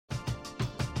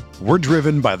We're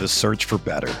driven by the search for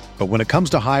better. But when it comes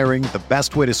to hiring, the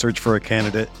best way to search for a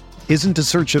candidate isn't to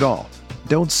search at all.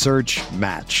 Don't search,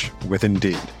 match with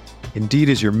Indeed. Indeed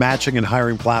is your matching and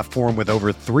hiring platform with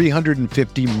over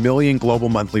 350 million global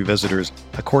monthly visitors,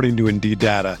 according to Indeed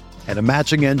data, and a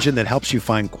matching engine that helps you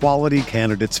find quality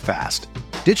candidates fast.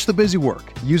 Ditch the busy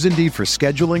work. Use Indeed for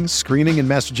scheduling, screening, and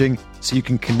messaging so you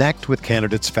can connect with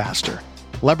candidates faster.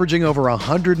 Leveraging over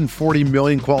 140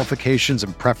 million qualifications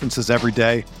and preferences every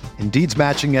day, Indeed's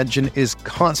matching engine is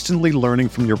constantly learning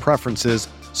from your preferences,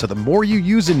 so the more you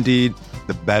use Indeed,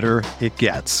 the better it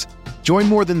gets. Join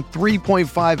more than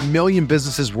 3.5 million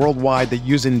businesses worldwide that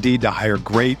use Indeed to hire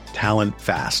great talent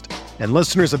fast. And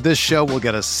listeners of this show will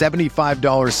get a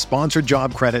 $75 sponsored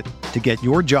job credit to get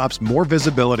your jobs more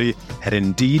visibility at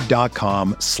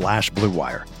Indeed.com/Blue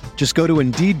Wire. Just go to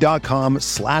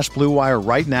Indeed.com/Blue Wire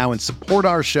right now and support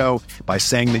our show by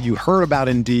saying that you heard about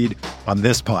Indeed on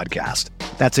this podcast.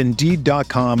 That's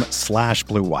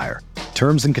Indeed.com/Blue Wire.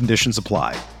 Terms and conditions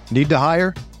apply. Need to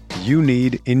hire? You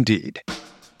need Indeed.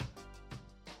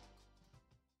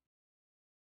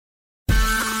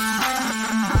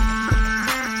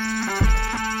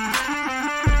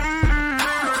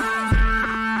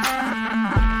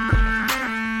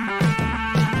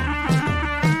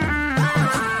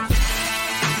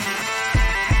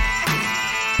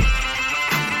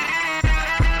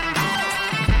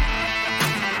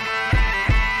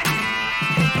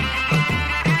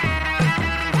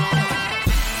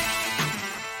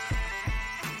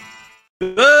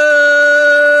 Good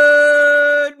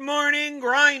morning,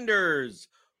 Grinders.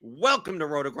 Welcome to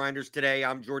Roto Grinders. Today,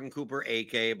 I'm Jordan Cooper,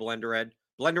 a.k.a. BlenderEd,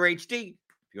 Blender HD,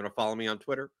 if you want to follow me on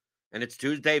Twitter. And it's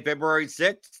Tuesday, February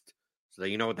 6th. So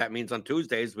you know what that means on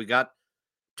Tuesdays. We got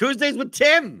Tuesdays with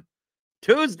Tim.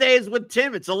 Tuesdays with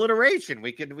Tim. It's alliteration.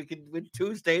 We could with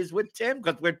Tuesdays with Tim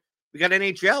because we got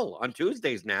NHL on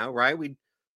Tuesdays now, right?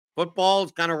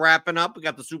 Football's kind of wrapping up. We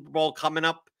got the Super Bowl coming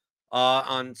up.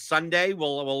 On Sunday,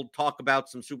 we'll talk about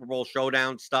some Super Bowl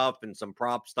showdown stuff and some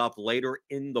prop stuff later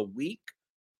in the week.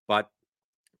 But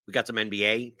we got some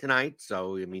NBA tonight,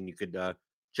 so I mean, you could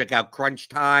check out Crunch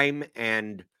Time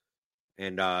and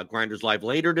Grinders Live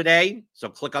later today. So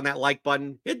click on that like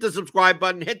button, hit the subscribe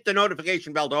button, hit the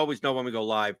notification bell to always know when we go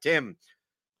live. Tim,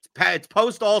 it's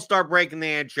post All-Star break in the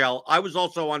NHL. I was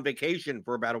also on vacation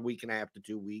for about a week and a half to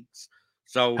 2 weeks.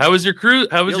 So how was your cruise?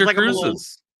 How was your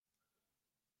cruises?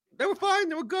 They were fine.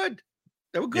 They were good.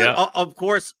 They were good. Yeah. Of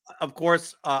course.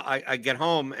 I get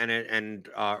home and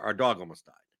our dog almost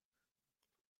died.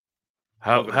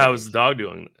 How's the dog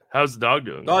doing? How's the dog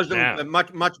doing? Dog's doing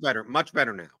much better. Much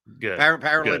better now. Good.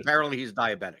 Apparently he's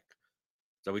diabetic.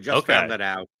 So we just found that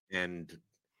out, and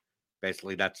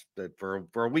basically that's for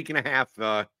a week and a half.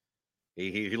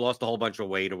 He lost a whole bunch of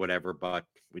weight or whatever, but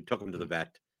we took him to the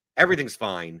vet. Everything's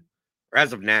fine.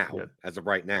 As of now, as of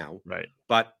right now. Right.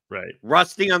 But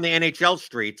rusty on the NHL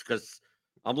streets because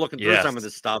I'm looking through some of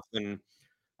this stuff and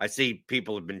I see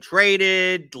people have been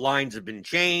traded, lines have been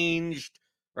changed.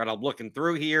 Right. I'm looking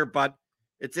through here, but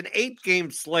it's an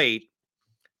 8-game slate.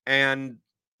 And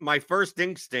my first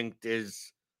instinct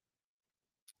is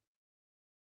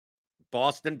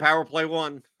Boston power play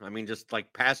 1. I mean, just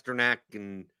like Pasternak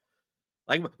and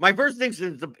like my first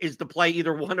instinct is to play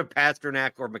either one of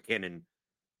Pasternak or McKinnon.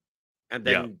 And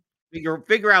then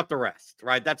figure out the rest,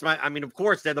 right? Of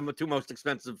course, they're the 2 most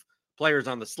expensive players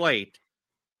on the slate.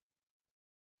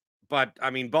 But, I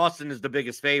mean, Boston is the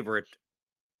biggest favorite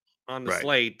on the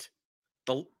slate.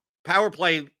 The power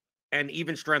play and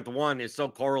even strength 1 is so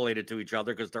correlated to each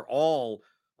other because they're all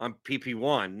on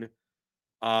PP1.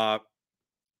 Van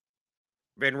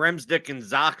Riemsdyk and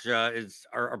Zacha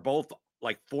are both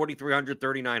like 4,300,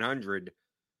 3,900.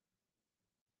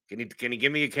 Can you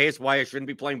give me a case why I shouldn't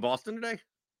be playing Boston today?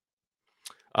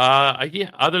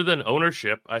 Other than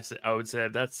ownership, I would say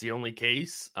that's the only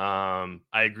case. I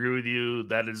agree with you.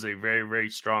 That is a very, very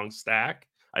strong stack.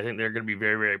 I think they're going to be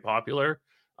very, very popular.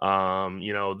 They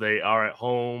are at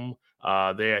home.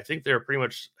 I think they're pretty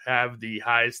much have the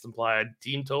highest implied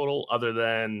team total other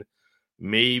than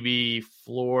maybe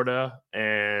Florida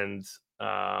and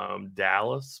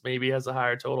Dallas maybe has a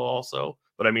higher total also.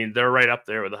 But, I mean, they're right up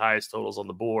there with the highest totals on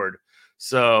the board.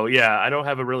 So, yeah, I don't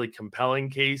have a really compelling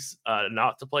case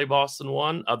not to play Boston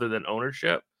 1 other than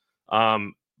ownership.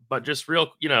 But just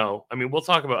we'll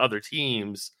talk about other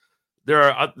teams.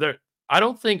 I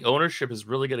don't think ownership is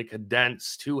really going to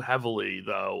condense too heavily,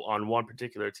 though, on one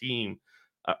particular team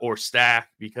or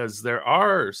stack because there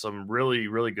are some really,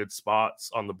 really good spots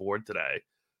on the board today.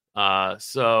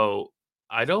 So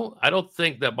I don't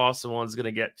think that Boston 1 is going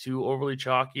to get too overly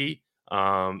chalky.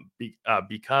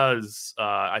 Because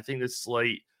I think this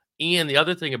slate And the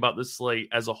other thing about this slate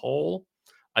as a whole,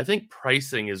 I think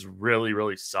pricing is really,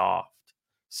 really soft.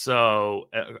 So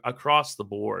across the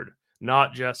board,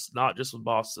 not just with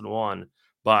Boston 1,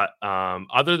 but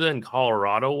other than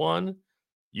Colorado 1,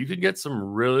 you could get some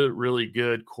really, really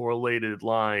good correlated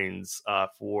lines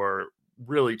for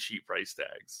really cheap price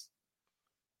tags.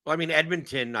 Well, I mean,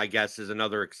 Edmonton, I guess, is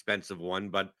another expensive one,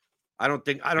 but I don't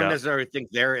Yeah. necessarily think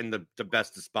they're in the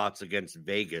best of spots against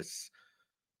Vegas.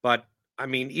 But I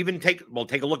mean, even take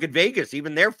a look at Vegas,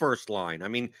 even their first line. I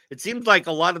mean, it seems like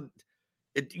a lot of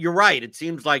it. You're right. It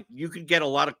seems like you could get a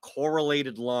lot of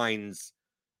correlated lines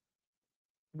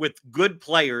with good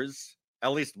players,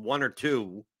 at least one or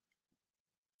two,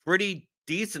 pretty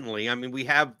decently. I mean, we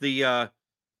have the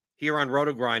here on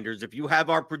Roto Grinders. If you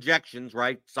have our projections,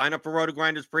 right, sign up for Roto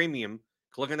Grinders Premium.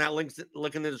 Click on that link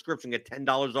in the description. Get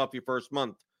 $10 off your first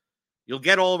month. You'll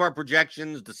get all of our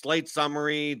projections, the slate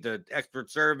summary, the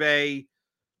expert survey.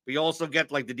 We also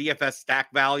get like the DFS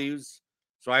stack values.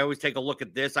 So I always take a look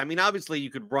at this. I mean, obviously you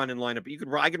could run in lineup.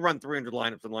 I could run 300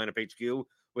 lineups in lineup HQ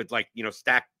with like,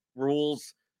 stack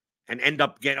rules and end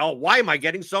up why am I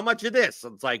getting so much of this?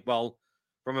 It's like, well,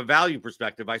 from a value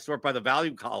perspective, I sort by the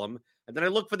value column and then I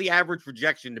look for the average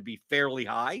projection to be fairly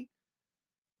high.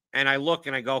 And I look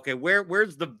and I go, okay,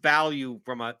 where's the value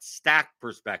from a stack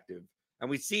perspective? And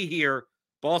we see here,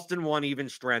 Boston 1 even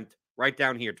strength right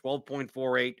down here,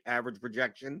 12.48 average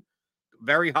projection,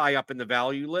 very high up in the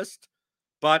value list.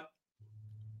 But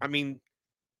I mean,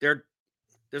 there's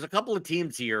a couple of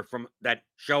teams here that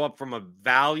show up from a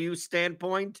value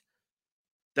standpoint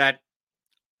that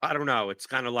I don't know. It's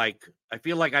kind of like I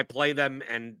feel like I play them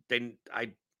and then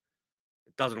it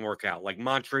doesn't work out. Like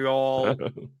Montreal,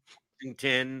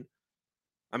 Washington.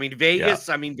 I mean, Vegas.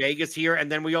 Yeah. I mean, Vegas here.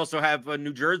 And then we also have a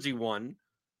New Jersey one,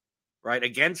 right,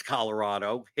 against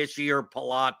Colorado. Hischier,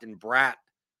 Palat, and Bratt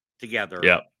together.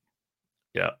 Yeah.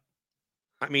 Yeah.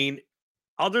 I mean,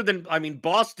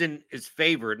 Boston is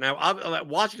favored. Now,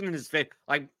 Washington is favored.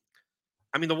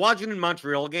 The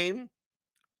Washington-Montreal game,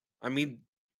 I mean,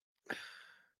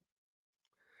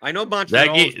 I know Montreal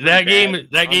that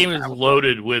game is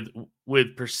loaded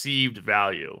with perceived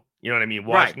value. You know what I mean?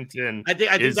 Washington. Right.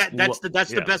 I think that's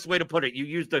the best way to put it. You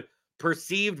use the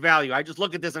perceived value. I just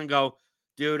look at this and go,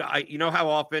 dude, you know how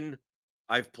often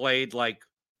I've played like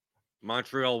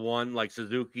Montreal 1, like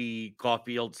Suzuki,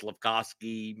 Caulfield,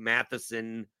 Slafkovsky,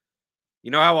 Matheson.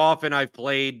 You know how often I've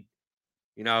played,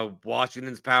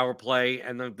 Washington's power play,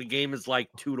 and the game is like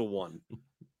 2-1.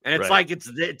 And it's like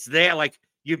it's there, like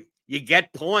you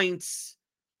get points,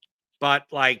 but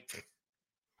like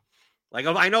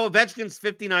I know Ovechkin's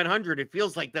 5,900. It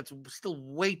feels like that's still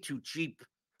way too cheap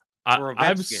for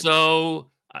Ovechkin.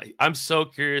 I'm so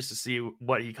curious to see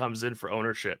what he comes in for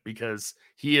ownership because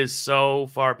he is so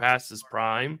far past his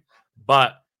prime,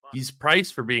 but he's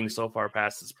priced for being so far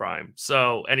past his prime.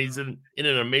 So, and he's in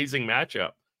an amazing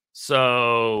matchup.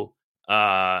 So,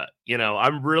 I'm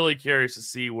really curious to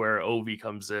see where Ovi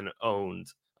comes in owned.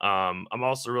 I'm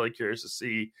also really curious to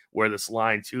see where this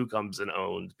line 2 comes in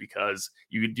owned because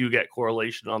you do get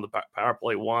correlation on the power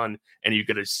play 1 and you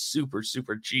get a super,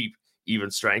 super cheap even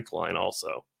strength line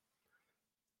also.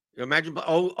 Imagine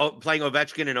playing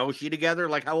Ovechkin and Oshie together.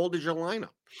 Like, how old is your lineup?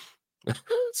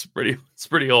 It's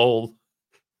pretty old,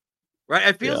 right?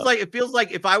 It feels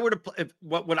like if I were to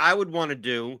what I would want to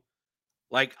do,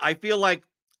 like I feel like,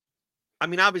 I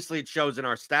mean, obviously it shows in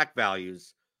our stack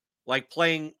values, like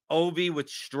playing Ovi with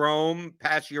Strome,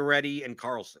 Pacioretty, and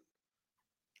Carlson.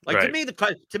 Like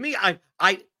to me, I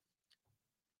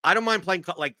don't mind playing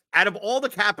like out of all the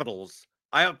Capitals,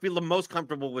 I feel the most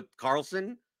comfortable with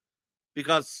Carlson.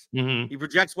 Because he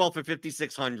projects well for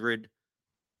 5,600.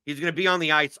 He's going to be on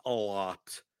the ice a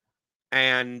lot.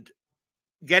 And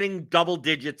getting double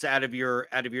digits out of your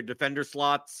defender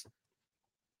slots,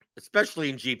 especially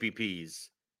in GPPs,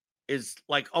 is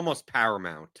like almost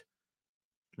paramount.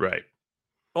 Right.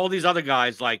 All these other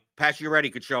guys, like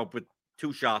Pacioretty, could show up with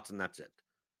 2 shots and that's it.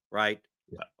 Right?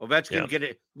 Yeah. Ovechkin get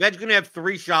it. Ovechkin have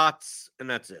 3 shots and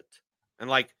that's it. And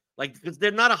like because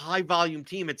they're not a high volume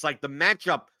team, it's like the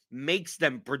matchup makes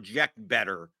them project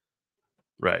better.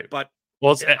 Right. But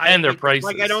and their prices.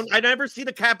 Like I never see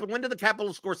the Capitals. When did the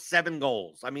Capitals score 7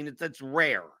 goals? I mean, it's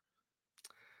rare.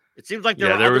 It seems like there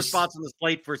are other spots on the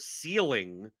slate for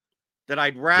ceiling that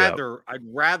I'd rather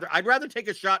take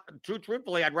a shot.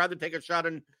 Truthfully, I'd rather take a shot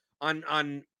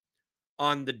on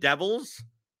the Devils.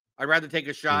 I'd rather take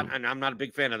a shot, and I'm not a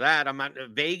big fan of that. I'm at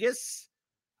Vegas.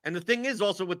 And the thing is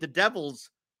also with the Devils,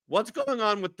 what's going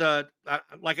on with the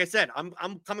like I said, I'm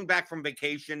coming back from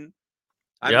vacation.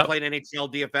 I haven't played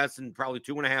NHL DFS in probably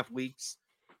 2.5 weeks.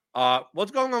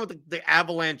 What's going on with the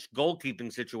Avalanche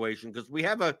goalkeeping situation? Because we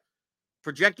have a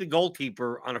projected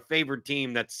goalkeeper on a favored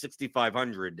team that's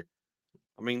 6,500.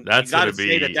 I mean, you got to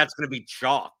say that that's going to be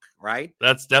chalk, right?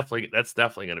 That's definitely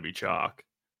going to be chalk.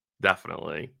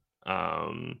 Definitely.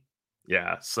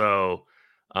 Yeah. So,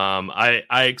 I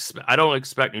don't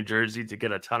expect New Jersey to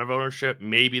get a ton of ownership.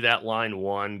 Maybe that line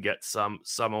one gets some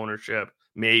ownership.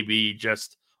 Maybe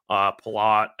just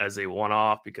Palat as a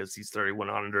one-off because he's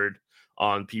 3,100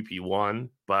 on PP1.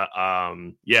 But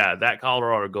yeah, that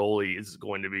Colorado goalie is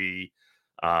going to be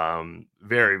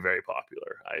very, very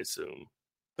popular, I assume.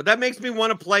 But that makes me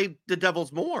want to play the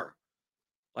Devils more.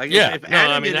 Like, if no,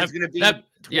 I mean, is going to be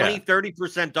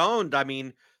 20-30% owned, I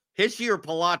mean, Hischier,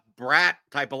 Palat, Bratt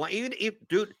type of line. Even if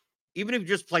you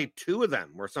just play two of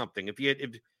them or something, if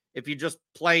you just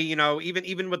play,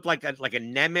 even with like a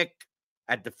Nemec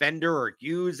at defender or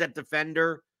Hughes at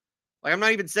defender, like I'm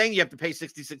not even saying you have to pay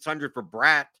 6,600 for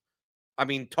Bratt. I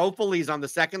mean, Toffoli's on the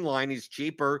second line; he's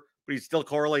cheaper, but he still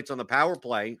correlates on the power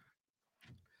play.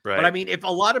 Right. But I mean, if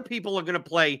a lot of people are going to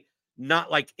play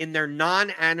not like in their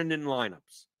non-Annunen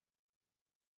lineups,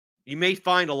 you may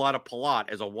find a lot of Palat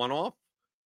as a one-off.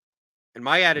 And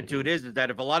my attitude is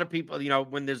that if a lot of people,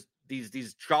 when there's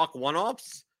these chalk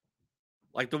one-offs,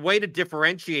 like the way to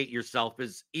differentiate yourself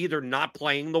is either not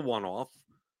playing the one-off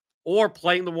or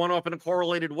playing the one-off in a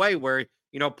correlated way where,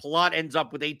 Palat ends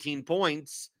up with 18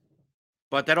 points,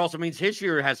 but that also means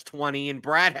Hischier has 20 and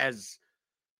Brad has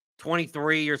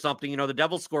 23 or something. The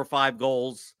Devils score 5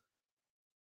 goals,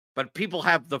 but people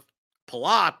have the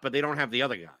Palat, but they don't have the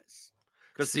other guys.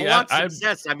 Because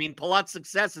Palat's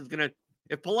success is going to,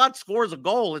 if Palat scores a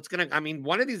goal, it's going to,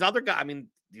 one of these other guys,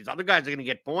 these other guys are going to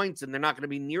get points and they're not going to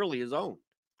be nearly his own.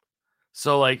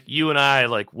 So like you and I,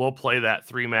 like we'll play that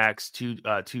 3 max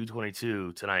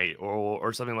 222 tonight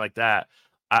or something like that.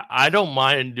 I don't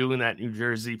mind doing that New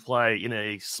Jersey play in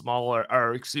a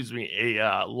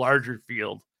larger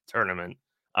field tournament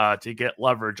to get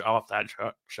leverage off that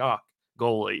chalk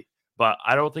goalie. But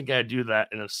I don't think I'd do that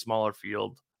in a smaller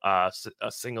field, a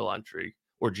single entry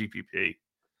or GPP.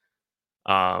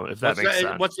 If that makes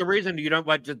sense. What's the reason you don't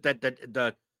want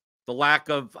the lack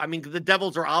of? The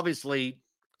Devils are obviously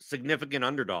significant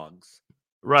underdogs.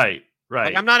 Right.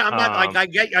 Like I'm not like I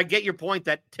get your point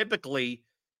that typically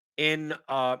in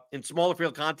smaller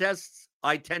field contests,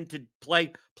 I tend to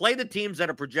play the teams that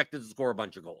are projected to score a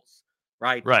bunch of goals.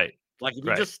 Right. Right. Like if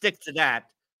you just stick to that,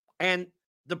 and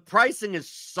the pricing is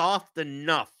soft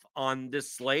enough on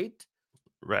this slate.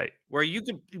 Right. Where you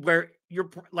could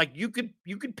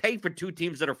pay for two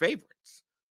teams that are favorites.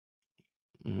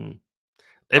 Mm-hmm.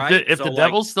 If the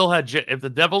Devils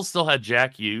still had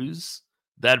Jack Hughes,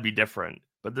 that'd be different.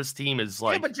 But this team is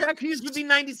like, but Jack Hughes would be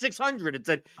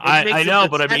 9,600. I know,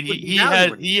 but I mean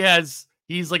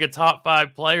he's like a top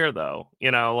 5 player though.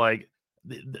 Like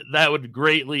that would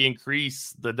greatly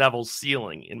increase the Devils'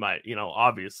 ceiling in my,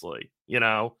 obviously,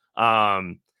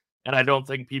 and I don't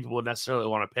think people would necessarily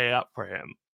want to pay up for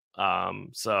him.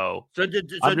 Do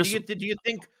you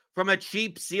think from a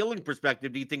cheap ceiling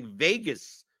perspective, do you think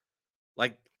Vegas,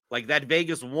 like that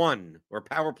Vegas 1 or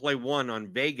power play 1 on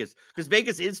Vegas, because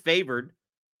Vegas is favored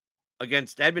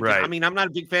against Edmonton. Right. I'm not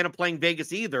a big fan of playing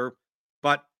Vegas either,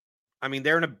 but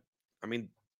they're in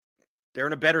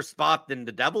a better spot than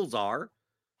the Devils are.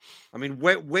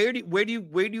 Where do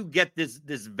you get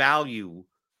this value?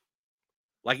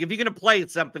 Like if you're going to play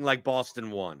something like Boston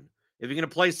 1, if you're going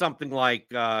to play something like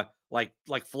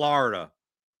Florida,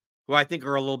 who I think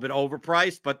are a little bit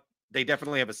overpriced, but they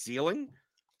definitely have a ceiling.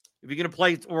 If you're going to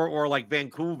play or like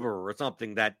Vancouver or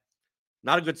something that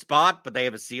not a good spot, but they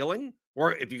have a ceiling,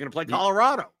 or if you're going to play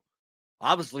Colorado,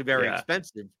 obviously very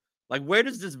expensive. Like where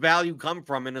does this value come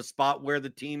from in a spot where the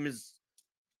team is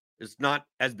not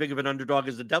as big of an underdog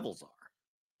as the Devils are?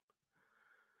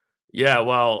 Yeah,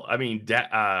 well,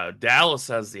 Dallas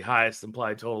has the highest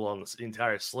implied total on the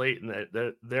entire slate,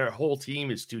 and their whole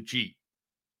team is too cheap.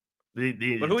 The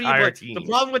entire team. The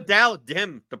problem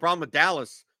with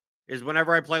Dallas is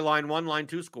whenever I play line 1, line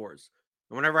 2 scores,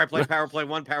 and whenever I play power play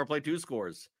 1, power play 2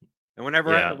 scores, and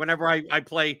whenever I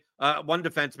play one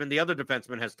defenseman, the other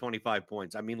defenseman has 25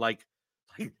 points.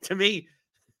 To me,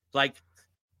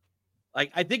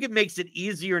 I think it makes it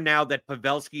easier now that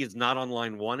Pavelski is not on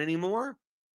line 1 anymore.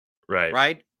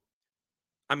 Right.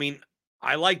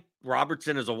 I like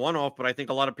Robertson as a one-off, but I think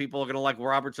a lot of people are going to like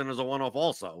Robertson as a one-off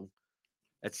also.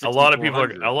 A lot of people are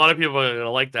going to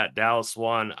like that Dallas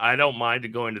 1. I don't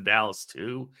mind going to Dallas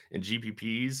 2 in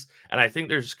GPPs, and I think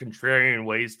there's contrarian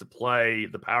ways to play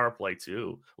the power play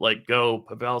too, like go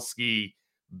Pavelski,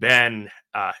 Ben,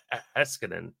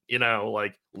 Heiskanen.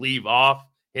 Like leave off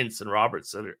Hintz and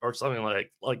Robertson or something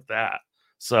like that.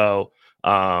 So,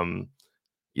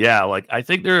 yeah, like I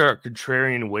think there are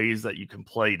contrarian ways that you can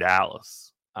play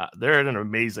Dallas. They're in an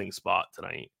amazing spot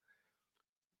tonight.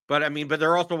 But I mean, but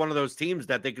they're also one of those teams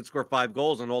that they could score 5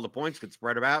 goals and all the points could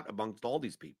spread about amongst all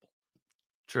these people.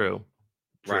 True.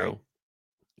 Right.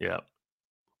 Yeah.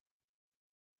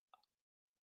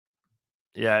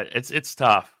 Yeah, it's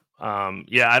tough.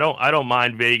 Yeah, I don't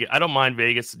mind Vegas. I don't mind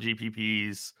Vegas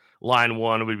GPPs. Line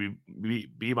 1 would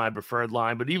be my preferred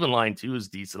line, but even line 2 is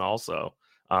decent also.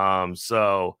 Yeah,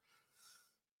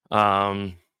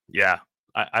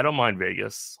 I don't mind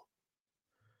Vegas.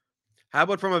 How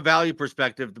about from a value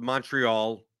perspective,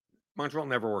 Montreal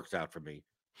never works out for me.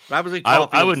 But obviously,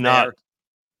 I would not. there.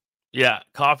 Yeah,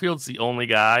 Caulfield's the only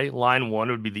guy. Line 1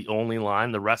 would be the only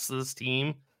line. The rest of this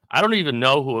team, I don't even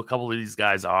know who a couple of these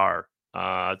guys are,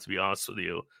 to be honest with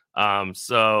you.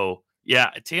 So yeah,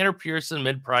 Tanner Pearson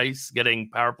mid-price getting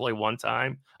power play 1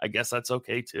 time. I guess that's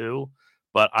okay too.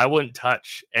 But I wouldn't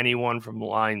touch anyone from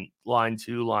line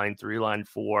 2, line 3, line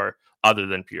 4 other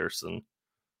than Pearson.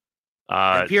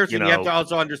 And Pearson, you have to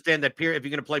also understand that if you're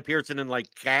going to play Pearson in like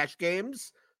cash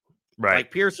games, right?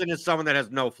 Like Pearson is someone that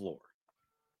has no floor.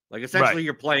 Like essentially,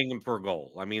 You're playing him for a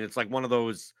goal. I mean, it's like one of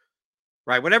those,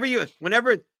 right? Whenever you're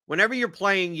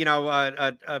playing, you know,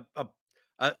 a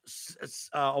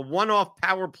one-off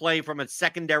power play from a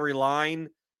secondary line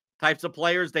types of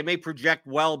players, they may project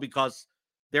well because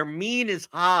their mean is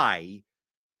high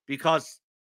because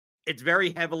it's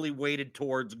very heavily weighted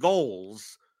towards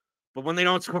goals. But when they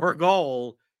don't score a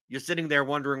goal, you're sitting there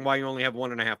wondering why you only have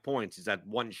 1.5 points. He's at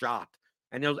 1 shot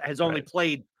and has only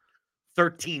played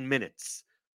 13 minutes.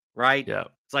 Right? Yeah.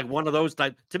 It's like one of those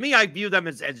types. To me, I view them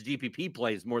as GPP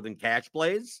plays more than cash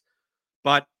plays.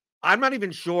 But I'm not even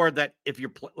sure that if you're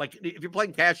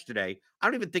playing cash today, I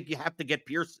don't even think you have to get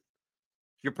Pearson.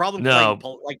 You're probably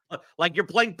playing you're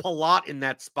playing Palat in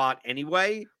that spot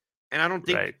anyway. And I don't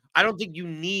think you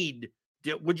need.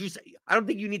 Would you say? I don't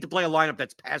think you need to play a lineup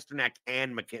that's Pasternak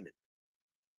and McKinnon.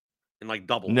 And like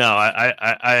double. No,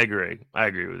 I agree. I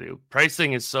agree with you.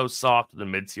 Pricing is so soft in the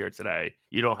mid tier today.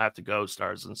 You don't have to go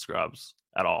stars and scrubs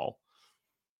at all.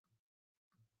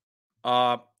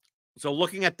 So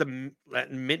looking at the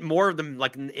more of them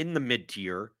like in the mid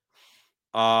tier,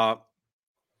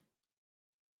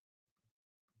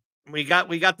 we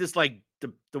got this like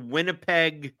the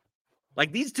Winnipeg,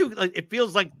 like these two. Like it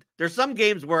feels like there's some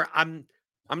games where I'm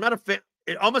not a fan.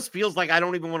 It almost feels like I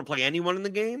don't even want to play anyone in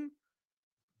the game.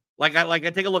 Like I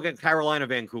take a look at Carolina,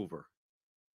 Vancouver.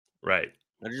 Right.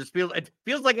 And it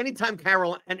feels like anytime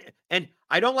Carolina and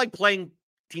I don't like playing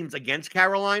teams against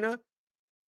Carolina,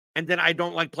 and then I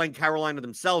don't like playing Carolina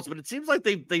themselves. But it seems like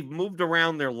they've moved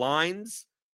around their lines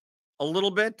a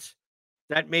little bit.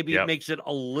 That maybe it makes it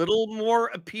a little more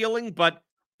appealing, but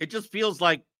it just feels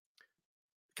like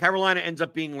Carolina ends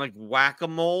up being like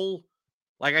whack-a-mole.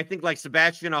 Like I think like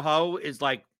Sebastian Aho is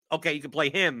like, okay, you can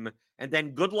play him. And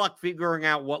then good luck figuring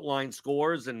out what line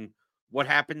scores and what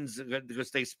happens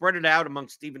because they spread it out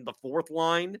amongst even the 4th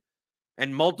line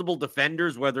and multiple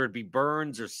defenders, whether it be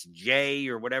Burns or Jay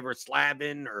or whatever,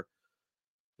 Slavin or.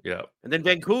 Yeah. And then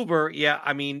Vancouver,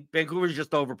 I mean, Vancouver's just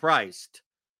overpriced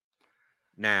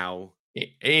now.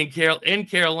 And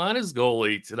Carolina's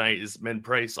goalie tonight is min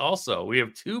price also. We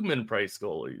have 2 min price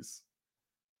goalies.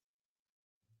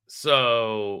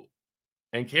 So,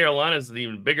 and Carolina's an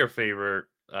even bigger favorite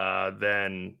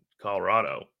than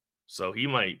Colorado. So he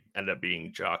might end up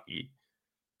being chalky.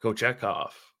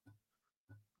 Kochetkov.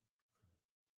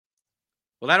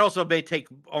 Well, that also may take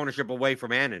ownership away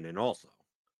from Annunen also.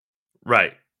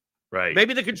 Right.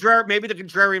 Maybe the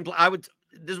contrarian.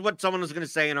 This is what someone was going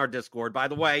to say in our Discord. By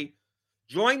the way,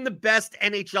 join the best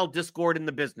NHL Discord in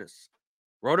the business.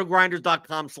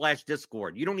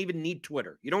 Rotogrinders.com/Discord. You don't even need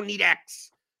Twitter. You don't need X.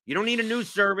 You don't need a news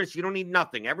service. You don't need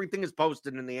nothing. Everything is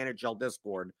posted in the NHL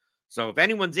Discord. So if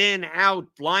anyone's in, out,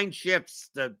 line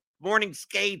shifts, the morning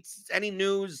skates, any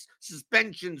news,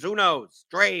 suspensions, who knows,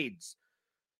 trades,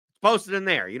 it's posted in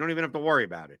there. You don't even have to worry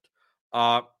about it.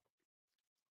 What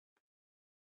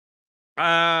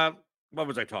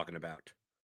was I talking about?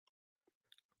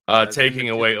 Taking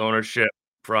away ownership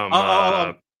from.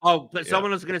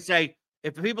 Someone was going to say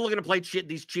if people are going to play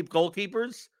these cheap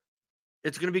goalkeepers,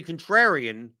 it's going to be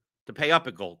contrarian to pay up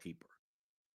a goalkeeper.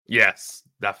 Yes,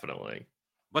 definitely.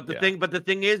 But the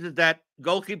thing is that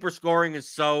goalkeeper scoring is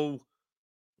so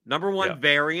number one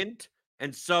variant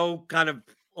and so kind of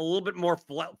a little bit more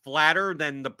flatter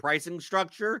than the pricing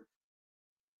structure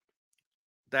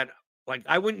that like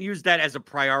I wouldn't use that as a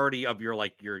priority of your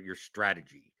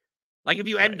strategy. Like if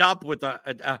you end up with a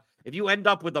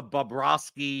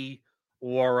Bobrovsky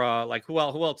or like who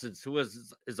else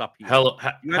is up here?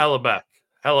 Hellebuck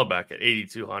at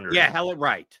 8,200. Yeah,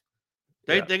 right.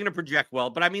 They're Yeah. going to project well,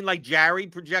 but I mean, like Jarry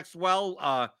projects well.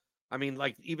 I mean,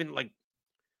 like even like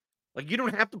you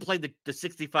don't have to play the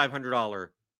 $6,500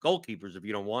 goalkeepers if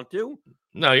you don't want to.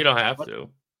 No, you don't have to.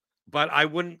 But I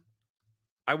wouldn't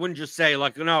just say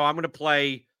like, no, I'm going to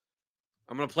play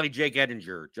Jake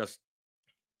Edinger just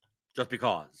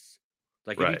because.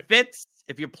 Like if he fits,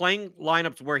 if you're playing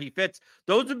lineups where he fits,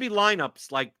 those would be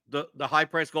lineups like the high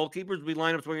price goalkeepers would be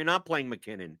lineups where you're not playing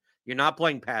McKinnon, you're not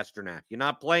playing Pasternak, you're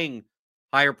not playing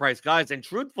higher price guys. And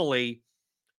truthfully,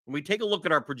 when we take a look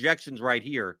at our projections right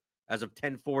here as of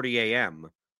 10:40 a.m.,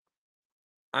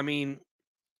 I mean,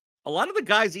 a lot of the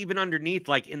guys even underneath,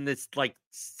 like in this like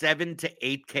 7 to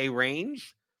 8K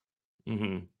range,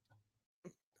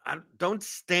 don't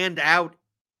stand out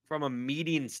from a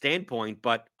median standpoint,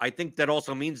 but I think that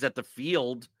also means that the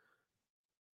field,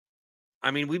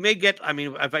 I mean,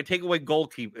 if I take away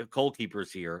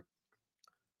goalkeepers here,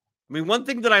 I mean, one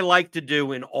thing that I like to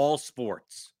do in all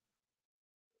sports,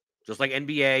 just like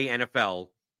NBA, NFL,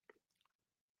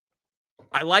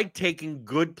 I like taking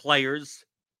good players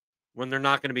when they're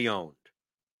not going to be owned.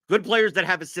 Good players that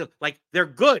have they're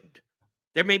good.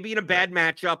 They may be in a bad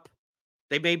matchup.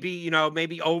 They may be,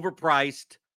 maybe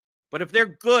overpriced. But if they're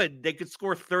good, they could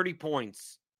score 30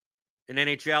 points in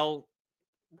NHL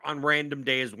on random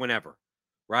days whenever,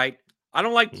 right? I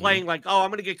don't like playing like, I'm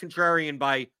going to get contrarian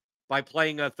by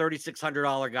playing a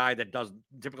 $3,600 guy that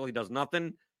typically does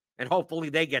nothing, and hopefully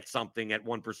they get something at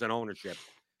 1% ownership.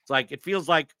 It's like, it feels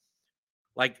like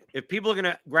if people are going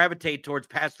to gravitate towards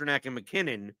Pasternak and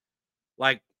McKinnon,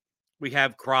 like we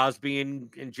have Crosby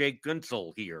and Jake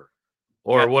Guentzel here.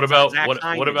 Or what about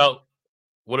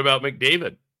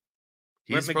McDavid?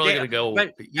 He's probably going to go.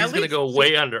 He's going to go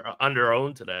way under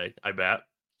owned today, I bet.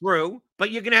 True,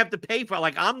 but you're going to have to pay for.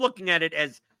 Like I'm looking at it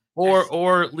as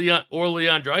Leon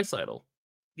Draisaitl.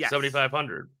 Yes.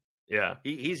 7,500. Yeah,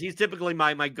 he's typically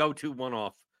my go-to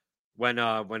one-off when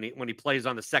he plays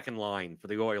on the second line for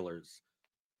the Oilers.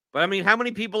 But I mean, how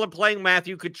many people are playing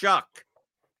Matthew Tkachuk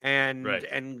and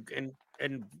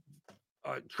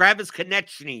Travis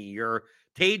Konechny or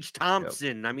Tage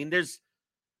Thompson? Yep. I mean, there's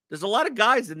a lot of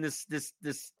guys in this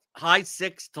high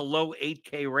 6 to low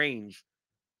 8K range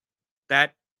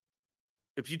that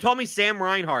if you told me Sam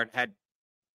Reinhart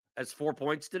has 4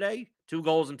 points today, 2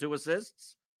 goals and 2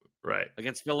 assists, right,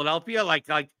 against Philadelphia, like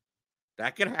that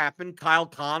could happen. Kyle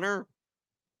Connor.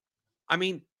 I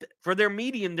mean, for their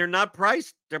median, they're not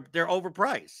priced. They're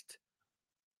overpriced.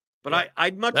 But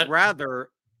I'd much rather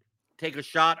take a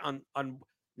shot on.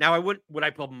 Now, would I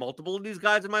put multiple of these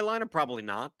guys in my lineup? Probably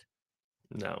not.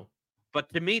 No. But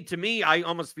to me, I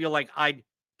almost feel like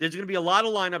there's going to be a lot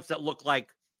of lineups that look like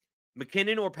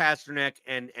McKinnon or Pasternak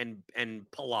and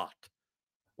Palat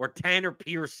or Tanner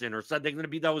Pearson or something. They're going to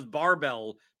be those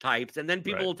barbell types. And then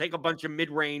people will take a bunch of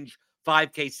mid-range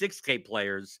 5K, 6K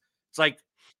players. It's like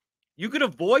you could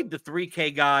avoid the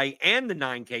 3K guy and the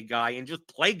 9K guy and just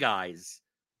play guys,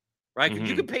 right? Because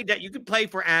you could pay that. You could play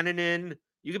for Annunen.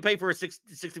 You could pay for a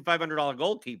 $6,500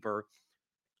 goalkeeper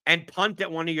and punt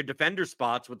at one of your defender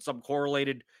spots with some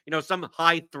correlated, some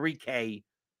high 3K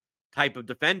type of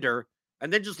defender,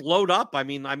 and then just load up. I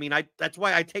mean, that's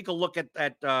why I take a look at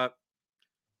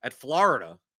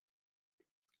Florida.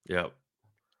 Yeah.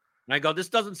 And I go, this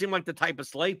doesn't seem like the type of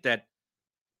slate that,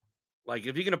 like,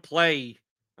 if you're going to play,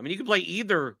 I mean, you can play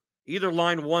either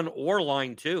line 1 or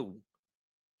line 2.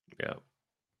 Yeah.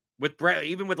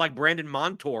 Even with like Brandon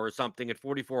Montour or something at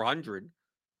 4,400.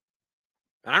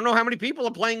 And I don't know how many people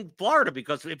are playing Florida,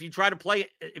 because if you try to play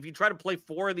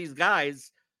 4 of these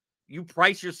guys, you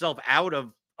price yourself out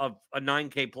of a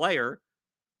 9K player.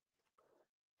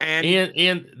 And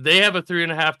they have a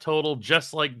 3.5 total,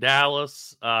 just like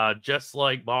Dallas, just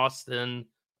like Boston,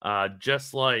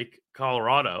 just like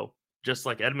Colorado, just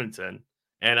like Edmonton.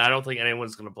 And I don't think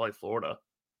anyone's going to play Florida.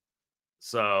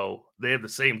 So they have the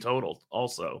same total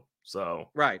also. So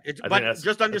right. But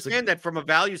just understand that from a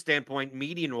value standpoint,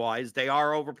 median wise, they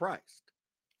are overpriced.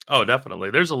 Oh, definitely.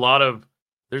 There's not a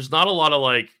lot of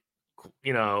like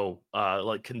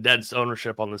condensed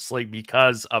ownership on the slate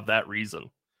because of that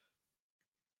reason.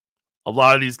 A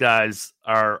lot of these guys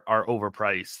are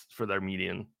overpriced for their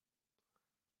median.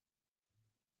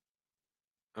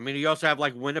 I mean, you also have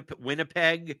like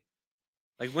Winnipeg,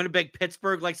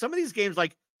 Pittsburgh. Like some of these games,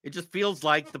 like it just feels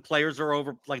like the players are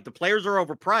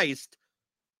overpriced.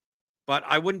 But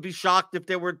I wouldn't be shocked if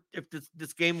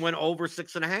this game went over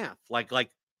 6.5. Like,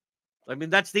 I mean,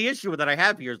 that's the issue that I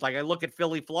have here. Is like I look at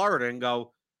Philly, Florida, and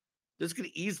go, this could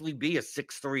easily be a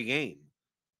 6-3 game,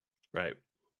 right?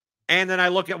 And then I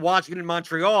look at Washington,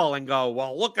 Montreal, and go,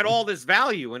 well, look at all this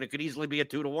value, and it could easily be a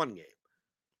 2-1 game.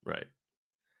 Right.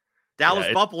 Dallas,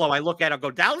 Buffalo, I look at it, I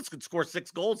go, Dallas could score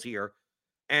 6 goals here,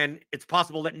 and it's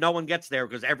possible that no one gets there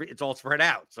because it's all spread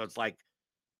out. So it's like,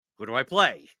 who do I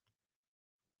play?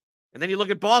 And then you look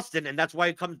at Boston, and that's why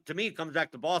it comes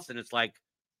back to Boston. It's like,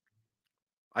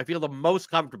 I feel the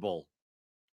most comfortable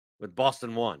with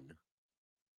Boston 1.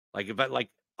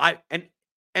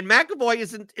 And McAvoy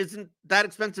isn't that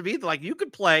expensive either. Like, you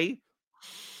could play,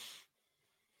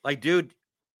 like, dude,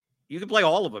 you could play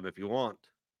all of them if you want.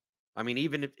 I mean,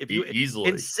 even if you easily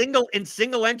in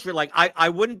single entry, like I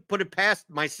wouldn't put it past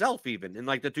myself even in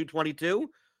like the 222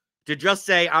 to just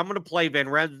say I'm going to play Van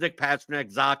Riemsdyk,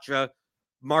 Pastrnak, Zacha,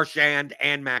 Marchand,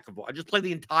 and McAvoy. I just play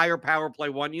the entire power play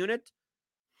 1 unit,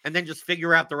 and then just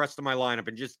figure out the rest of my lineup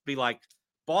and just be like,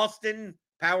 Boston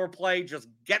power play, just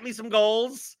get me some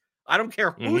goals. I don't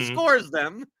care who scores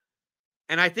them.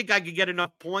 And I think I could get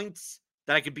enough points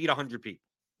that I could beat 100 people.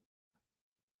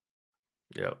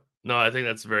 Yeah. No, I think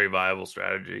that's a very viable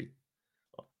strategy.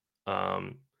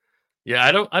 Yeah,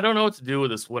 I don't know what to do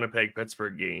with this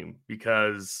Winnipeg-Pittsburgh game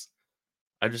because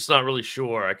I'm just not really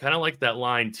sure. I kind of like that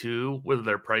line too with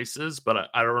their prices, but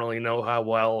I don't really know how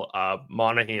well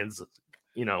Monahan's,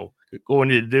 going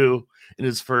to do in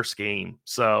his first game.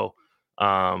 So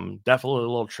definitely a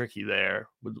little tricky there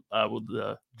with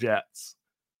the Jets.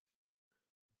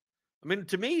 I mean,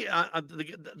 to me, I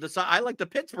like the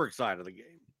Pittsburgh side of the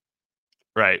game.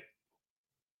 Right.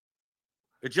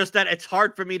 It's just that it's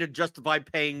hard for me to justify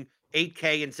paying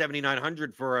 $8K and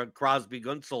 $7,900 for a Crosby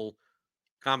Gunsel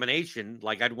combination.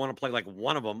 Like, I'd want to play like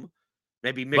one of them,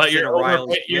 maybe mix in a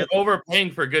Riley. You're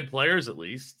overpaying for good players at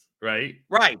least, right?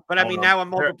 Right, but I mean, now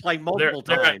I'm overplaying multiple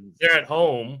times. They're at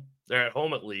home. They're at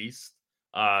home at least.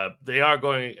 They are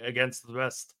going against the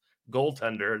best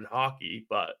goaltender in hockey,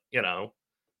 but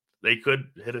they could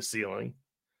hit a ceiling.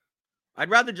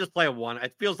 I'd rather just play a one.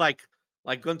 It feels like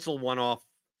Gunsel one off.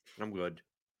 I'm good.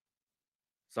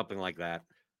 Something like that.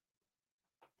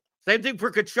 Same thing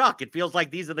for Kachuk. It feels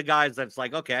like these are the guys that's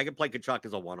like, okay, I can play Kachuk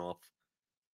as a one-off,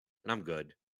 and I'm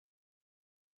good.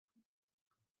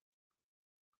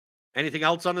 Anything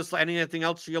else on this? Anything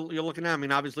else you're looking at? I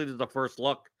mean, obviously, there's the first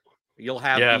look. You'll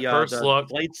have the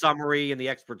plate summary and the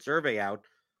expert survey out.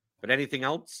 But anything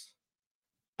else?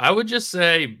 I would just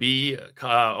say be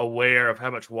aware of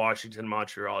how much Washington,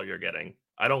 Montreal you're getting.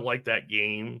 I don't like that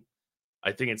game.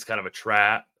 I think it's kind of a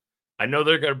trap. I know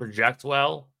they're going to project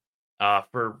well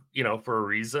for a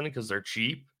reason because they're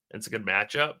cheap. It's a good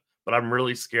matchup, but I'm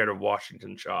really scared of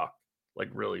Washington chalk. Like,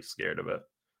 really scared of it.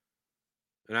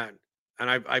 And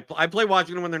I play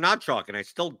Washington when they're not chalk, and I'm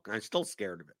still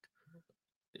scared of it.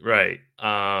 Right.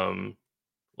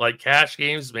 Like cash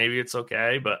games, maybe it's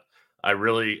okay, but I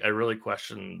really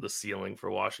question the ceiling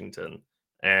for Washington.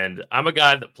 And I'm a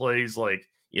guy that plays like,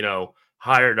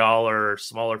 higher dollar,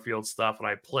 smaller field stuff, and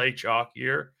I play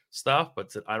chalkier stuff,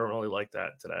 but I don't really like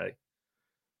that today.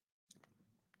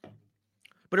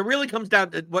 But it really comes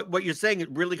down to what you're saying. It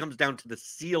really comes down to the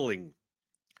ceiling,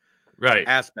 right,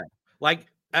 aspect. Like,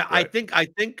 right. I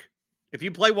think if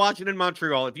you play Washington,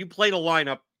 Montreal, if you play the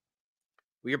lineup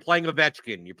where you're playing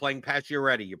Ovechkin, you're playing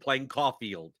Pacioretty, you're playing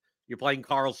Caulfield, you're playing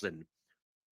Carlson,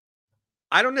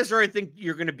 I don't necessarily think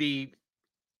you're going to be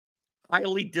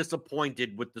highly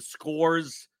disappointed with the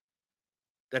scores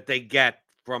that they get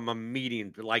from a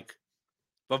median. Like,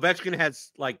 Ovechkin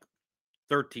has like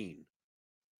 13,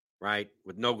 right,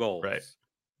 with no goals. Right.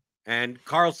 And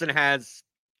Carlson has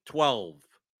 12.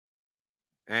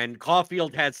 And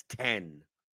Caulfield has 10.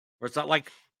 Or it's not like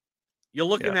you're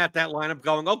looking at that lineup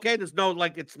going, okay, there's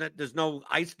no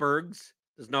icebergs.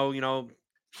 There's no,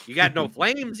 you got no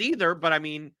flames either. But I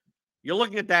mean, you're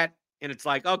looking at that and it's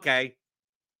like, okay,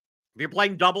 if you're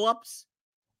playing double ups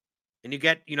and you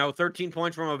get, 13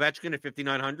 points from Ovechkin at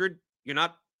 5,900, you're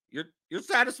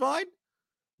satisfied.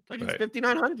 It's like, it's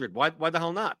 5,900. Why the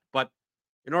hell not? But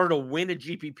in order to win a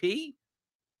GPP,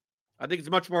 I think it's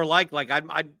much more like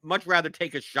I'd much rather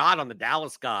take a shot on the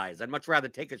Dallas guys. I'd much rather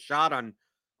take a shot on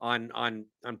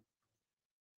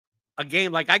a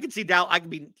game. Like, I could see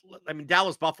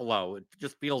Dallas Buffalo. It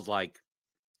just feels like,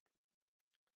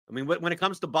 when it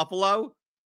comes to Buffalo,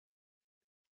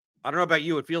 I don't know about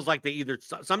you. It feels like they either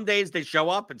some days they show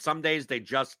up and some days they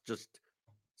just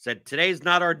said, today's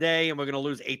not our day and we're going to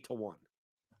lose 8-1.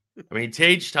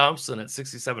 Tage Thompson at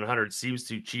 6,700 seems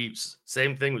too cheap.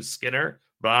 Same thing with Skinner,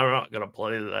 but I'm not going to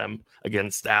play them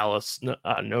against Dallas.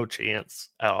 No chance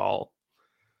at all.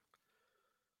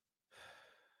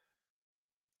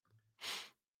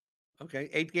 Okay,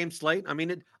 8-game slate.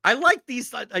 I like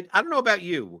these. I don't know about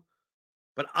you,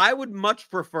 but I would much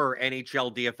prefer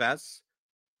NHL DFS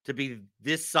to be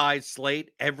this size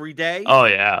slate every day. Oh,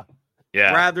 yeah.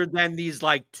 Yeah. Rather than these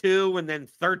like 2 and then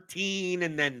 13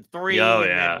 and then 3 and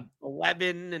then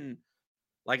 11 and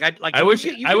I wish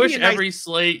every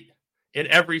slate in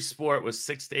every sport was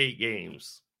 6 to 8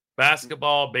 games.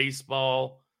 Basketball,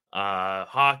 baseball,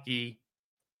 hockey.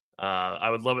 I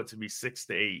would love it to be 6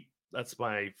 to 8. That's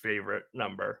my favorite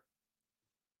number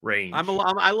range.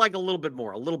 I like a little bit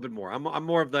more. I'm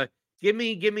more of the give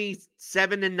me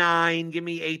 7 to 9, give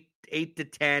me 8 to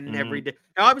 10 every day.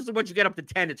 Now, obviously, once you get up to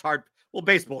 10, it's hard. Well,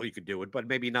 baseball you could do it, but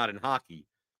maybe not in hockey.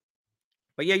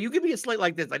 But yeah, you give me a slate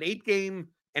like this, an 8-game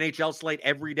NHL slate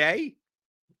every day.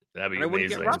 That'd be amazing. I wouldn't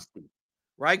get rusty,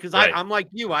 right? Because I'm like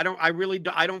you. I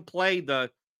don't play the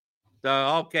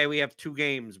okay. We have 2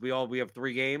 games. We have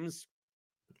 3 games,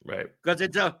 right? Because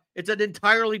it's an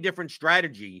entirely different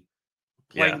strategy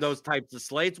playing those types of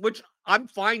slates, which I'm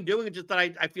fine doing. It's just that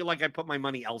I feel like I put my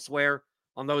money elsewhere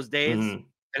on those days and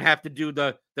have to do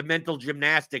the mental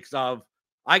gymnastics of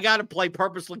I got to play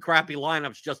purposely crappy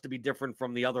lineups just to be different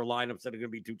from the other lineups that are going to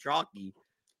be too chalky.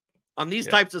 On these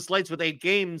types of slates with 8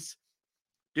 games,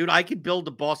 dude, I could build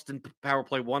a Boston Power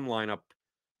Play 1 lineup,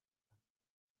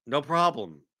 no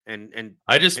problem, and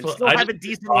still have a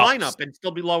decent lineup and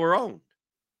still be lower owned.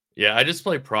 Yeah, I just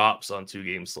play props on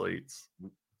 2-game slates,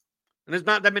 and there's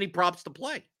not that many props to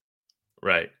play.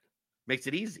 Right, makes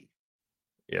it easy.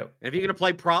 Yep. And if you're going to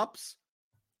play props,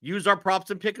 use our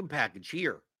props and pick'em package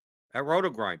here at Roto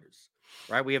Grinders.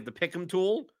 Right, we have the pick'em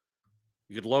tool.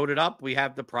 You could load it up. We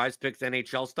have the Prize Picks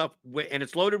NHL stuff, and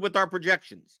it's loaded with our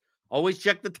projections. Always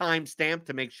check the timestamp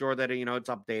to make sure that it's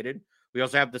updated. We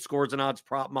also have the scores and odds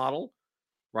prop model,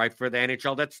 right, for the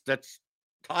NHL. That's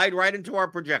tied right into our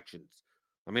projections.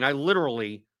 I mean, I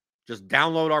literally just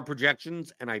download our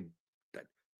projections, and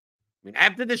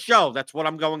after this show, that's what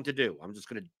I'm going to do. I'm just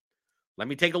going to let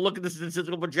me take a look at the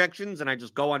statistical projections, and I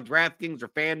just go on DraftKings or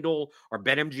FanDuel or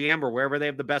BetMGM or wherever they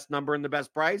have the best number and the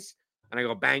best price. And I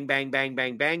go bang, bang, bang,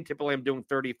 bang, bang. Typically, I'm doing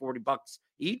 $30, $40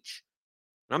 each.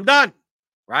 And I'm done,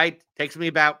 right? Takes me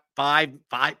about 5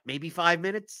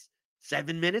 minutes,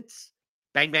 7 minutes.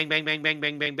 Bang, bang, bang, bang, bang,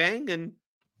 bang, bang, bang. And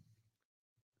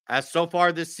as so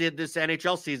far this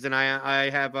NHL season, I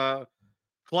have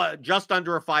just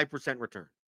under a 5% return,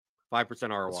 5%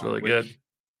 ROI. That's really good.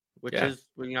 Which is,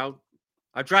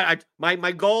 I try.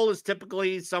 My goal is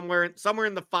typically somewhere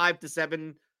in the 5 to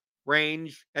 7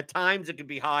 range. At times, it could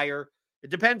be higher. It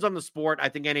depends on the sport. I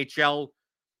think NHL,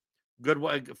 good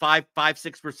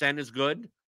 5-6% is good.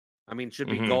 I mean, should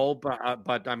be goal,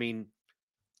 but I mean,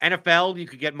 NFL you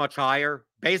could get much higher.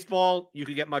 Baseball you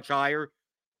could get much higher,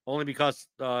 only because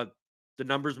the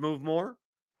numbers move more,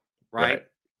 right?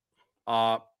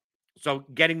 So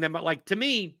getting them to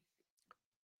me,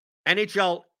 the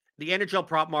NHL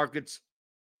prop markets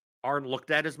aren't looked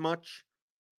at as much.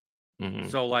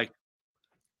 So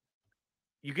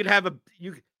you could have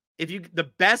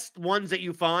the best ones that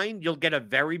you find, you'll get a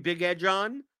very big edge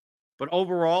on. But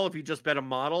overall, if you just bet a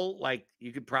model,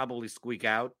 you could probably squeak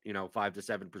out, 5 to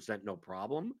 7%, no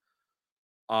problem.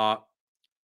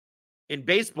 In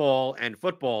baseball and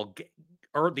football,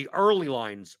 the early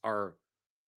lines are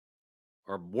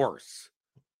worse.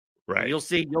 Right. And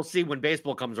you'll see when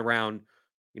baseball comes around,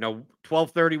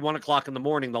 12:30, 1 o'clock in the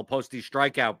morning, they'll post these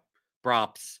strikeout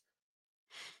props,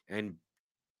 and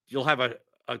you'll have a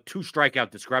 2 strikeout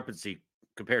discrepancy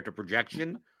compared to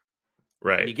projection.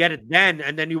 Right. And you get it then,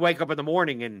 and then you wake up in the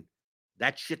morning and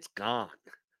that shit's gone.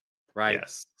 Right.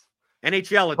 Yes.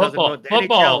 NHL, it football, doesn't.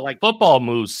 Football, NHL, football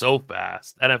moves so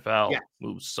fast. NFL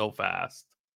moves so fast.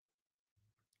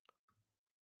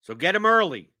 So get them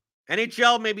early.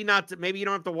 NHL, maybe not. Maybe you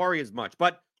don't have to worry as much.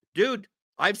 But dude,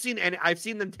 I've seen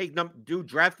them take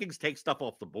DraftKings take stuff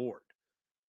off the board.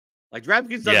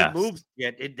 DraftKings doesn't move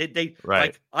yet.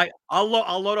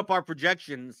 I'll load up our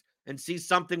projections and see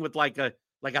something with a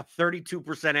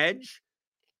 32% edge,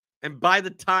 and by the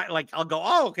time I'll go,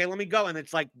 oh, okay, let me go, and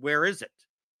it's where is it?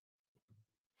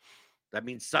 That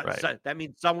means that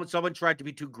means someone tried to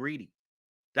be too greedy.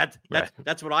 That's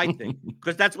what I think,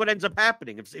 because that's what ends up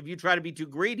happening. If you try to be too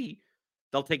greedy,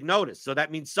 they'll take notice. So that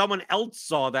means someone else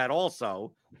saw that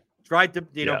also, tried to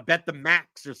bet the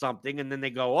max or something, and then they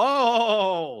go,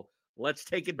 oh, let's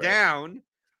take it down,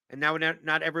 and now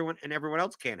not everyone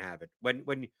else can't have it.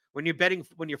 When you're betting,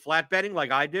 when you're flat betting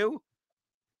like I do,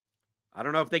 I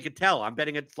don't know if they could tell. I'm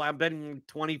betting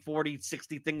 20, 40,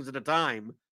 60 things at a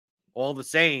time, all the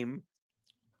same.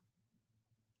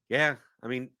 Yeah, I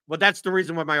mean, well, that's the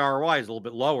reason why my ROI is a little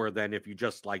bit lower than if you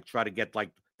just try to get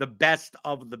the best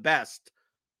of the best.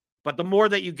 But the more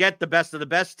that you get the best of the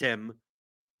best, Tim,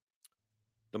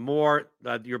 the more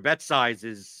your bet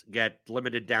sizes get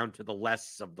limited down to the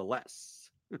less of the less.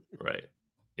 Right.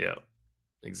 Yeah,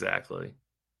 exactly.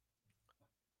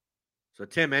 So,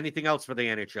 Tim, anything else for the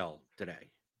NHL today?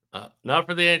 Not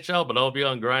for the NHL, but I'll be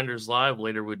on Grinders Live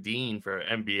later with Dean for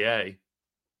NBA.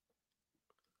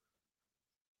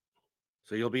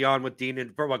 So you'll be on with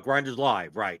Dean for what, Grinders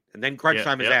Live, right? And then Crunch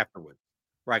Time is afterwards,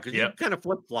 right? Because you kind of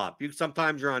flip flop. You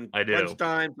sometimes you're on Crunch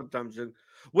Time, sometimes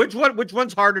which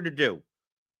one's harder to do?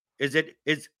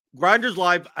 Is Grinders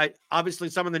Live? Obviously,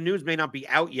 some of the news may not be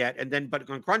out yet, but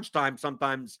on Crunch Time,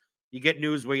 sometimes you get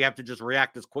news where you have to just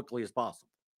react as quickly as possible.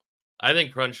 I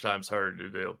think Crunch Time's harder to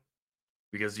do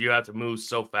because you have to move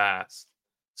so fast,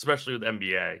 especially with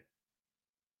NBA.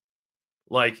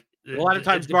 Like a lot of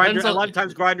times, Grinders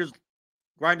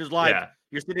Live,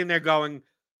 you're sitting there going,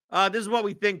 "This is what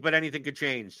we think, but anything could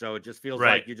change." So it just feels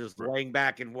like you're just laying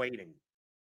back and waiting.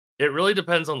 It really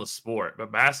depends on the sport,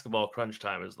 but basketball Crunch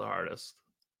Time is the hardest.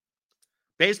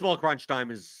 Baseball Crunch Time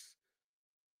is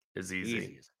easy.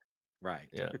 Easiest. Right.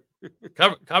 Yeah.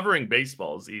 Covering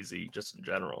baseball is easy just in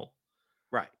general.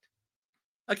 Right.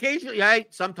 Occasionally,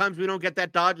 sometimes we don't get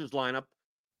that Dodgers lineup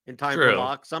in time for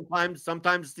lock. Sometimes,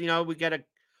 we get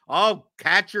a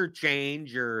catcher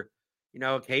change or,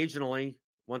 occasionally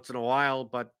once in a while.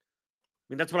 But I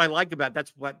mean, that's what I like about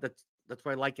that's why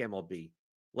I like MLB.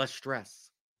 Less stress.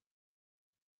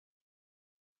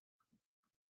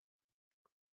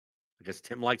 I guess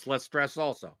Tim likes less stress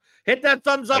also. Hit that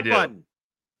thumbs up button.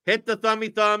 Hit the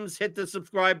thumbs, hit the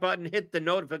subscribe button, hit the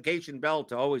notification bell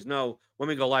to always know when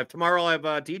we go live. Tomorrow I'll have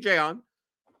TJ on.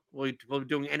 We'll be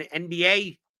doing an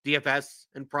NBA DFS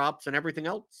and props and everything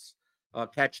else.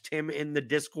 Catch Tim in the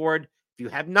Discord. If you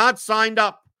have not signed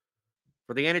up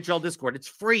for the NHL Discord, it's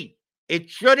free. It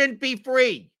shouldn't be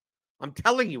free. I'm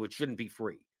telling you, it shouldn't be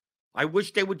free. I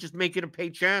wish they would just make it a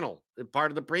paid channel, part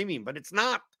of the premium, but it's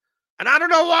not. And I don't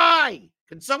know why.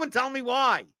 Can someone tell me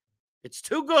why? It's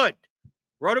too good.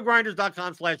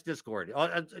 rotogrinders.com/Discord.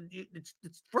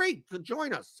 It's free.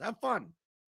 Join us. Have fun.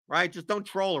 Right? Just don't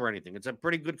troll or anything. It's a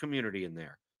pretty good community in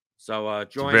there. So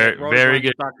join at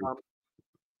rotogrinders.com.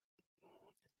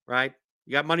 Right?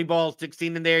 You got Moneyball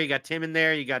 16 in there. You got Tim in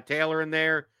there. You got Taylor in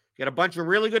there. You got a bunch of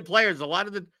really good players. A lot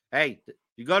of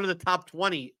you go to the top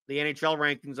 20, the NHL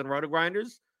rankings on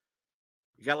RotoGrinders,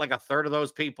 you got like a third of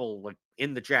those people like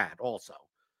in the chat also.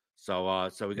 So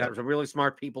we got some really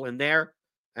smart people in there.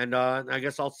 And I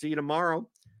guess I'll see you tomorrow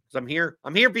because I'm here.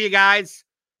 I'm here for you guys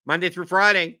Monday through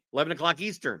Friday, 11 o'clock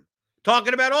Eastern,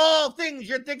 talking about all things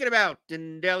you're thinking about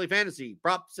in daily fantasy,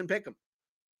 props, and pick'em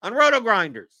on Roto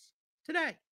Grinders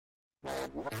today.